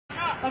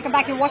Welcome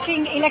back. You're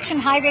watching Election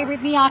Highway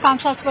with me,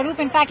 Akanksha Swaroop.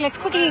 In fact, let's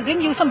quickly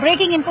bring you some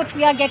breaking inputs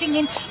we are getting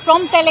in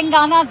from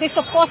Telangana. This,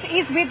 of course,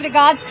 is with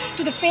regards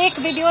to the fake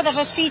video that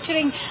was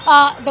featuring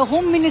the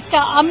Home Minister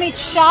Amit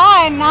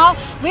Shah. And now,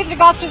 with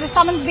regards to the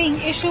summons being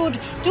issued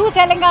to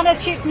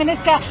Telangana's Chief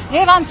Minister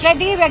Revanth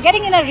Reddy, we are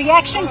getting in a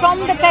reaction from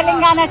the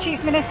Telangana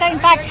Chief Minister. In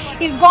fact,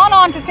 he's gone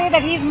on to say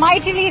that he's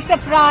mightily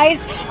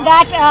surprised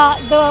that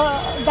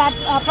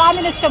Prime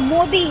Minister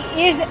Modi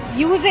is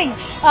using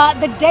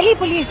the Delhi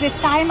Police this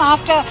time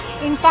after,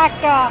 in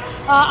fact,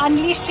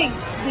 unleashing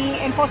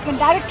the Enforcement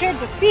Directorate,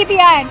 the CBI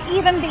and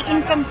even the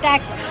income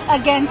tax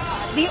against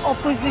the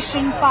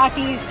opposition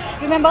parties.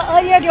 Remember,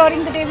 earlier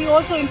during the day, we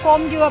also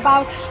informed you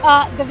about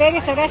the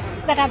various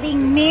arrests that are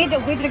being made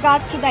with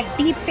regards to that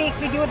deep fake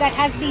video that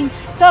has been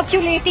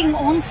circulating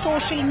on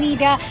social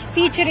media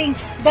featuring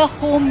the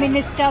Home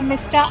Minister,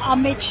 Mr.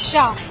 Amit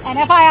Shah. An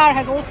FIR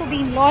has also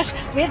been lodged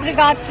with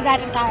regards to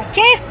that entire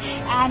case.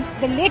 And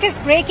the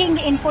latest breaking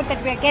input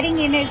that we are getting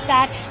in is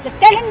that the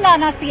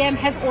Telangana CM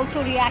has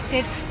also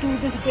reacted to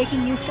this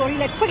breaking news story.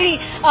 Let's quickly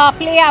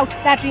play out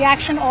that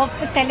reaction of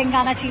the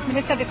Telangana Chief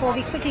Minister before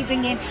we quickly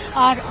bring in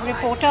our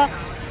reporter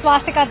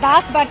Swastika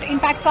Das. But in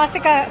fact,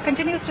 Swastika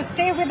continues to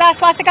stay with us.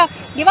 Swastika,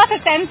 give us a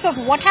sense of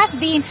what has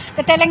been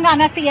the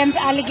Telangana CM's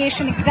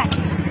allegation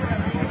exactly.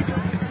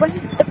 Well,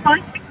 the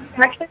first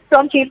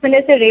from Chief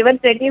Minister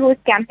Revanth Reddy, who is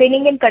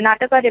campaigning in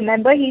Karnataka.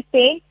 Remember, he's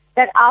saying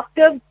that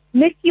after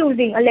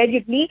misusing,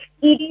 allegedly,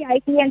 ED,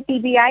 IT and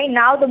CBI,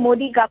 now the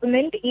Modi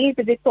government is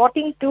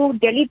resorting to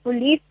Delhi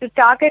police to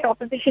target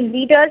opposition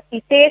leaders.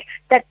 He says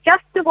that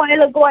just a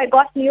while ago, I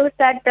got news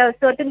that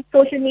certain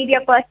social media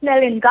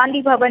personnel in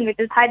Gandhi Bhavan, which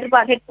is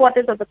Hyderabad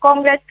headquarters of the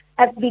Congress,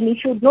 have been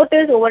issued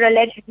notice over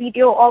alleged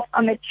video of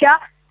Amit Shah.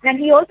 And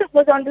he also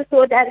goes on to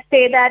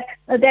say that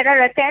there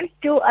are attempts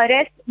to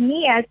arrest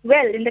me as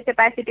well in the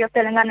capacity of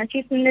Telangana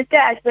Chief Minister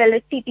as well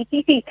as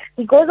TTCC.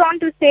 He goes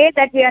on to say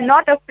that we are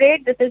not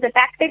afraid. This is a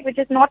tactic which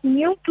is not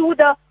new to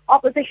the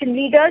opposition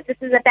leaders. This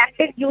is a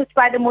tactic used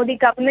by the Modi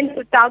government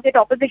to target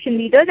opposition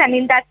leaders. And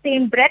in that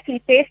same breath,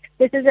 he says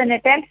this is an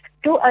attempt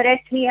to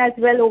arrest me as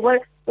well over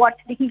what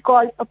he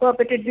calls a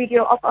purported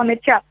video of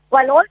Amit Shah,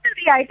 while also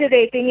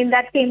reiterating in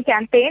that same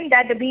campaign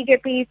that the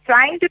BJP is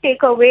trying to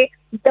take away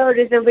the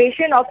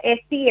reservation of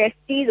SC,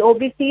 STs,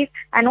 OBCs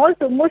and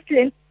also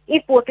Muslims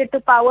if voted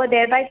to power,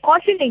 thereby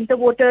cautioning the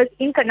voters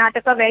in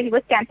Karnataka where he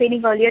was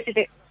campaigning earlier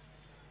today.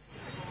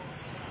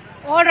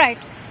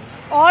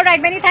 All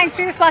right, many thanks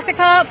to you,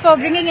 Swastika, for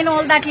bringing in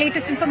all that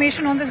latest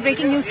information on this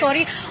breaking news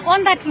story.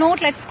 On that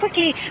note, let's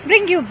quickly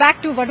bring you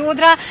back to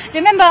Vadodara.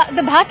 Remember,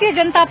 the Bharatiya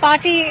Janata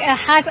Party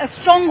has a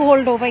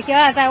stronghold over here.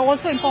 As I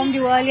also informed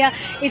you earlier,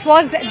 it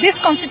was this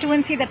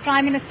constituency that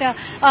Prime Minister,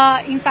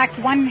 in fact,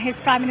 won his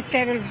prime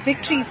ministerial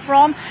victory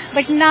from.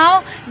 But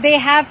now they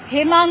have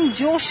Hemang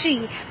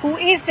Joshi, who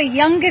is the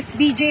youngest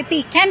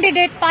BJP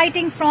candidate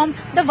fighting from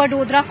the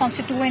Vadodara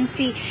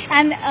constituency.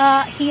 And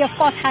he, of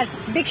course, has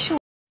big shoes.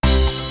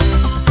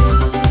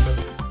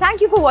 Thank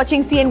you for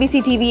watching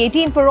CNBC TV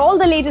 18. For all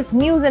the latest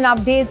news and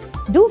updates,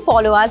 do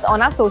follow us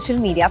on our social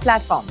media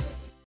platforms.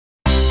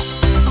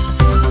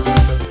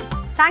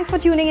 Thanks for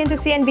tuning in to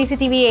CNBC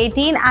TV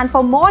 18, and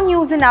for more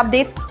news and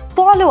updates,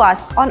 follow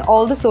us on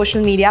all the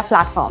social media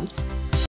platforms.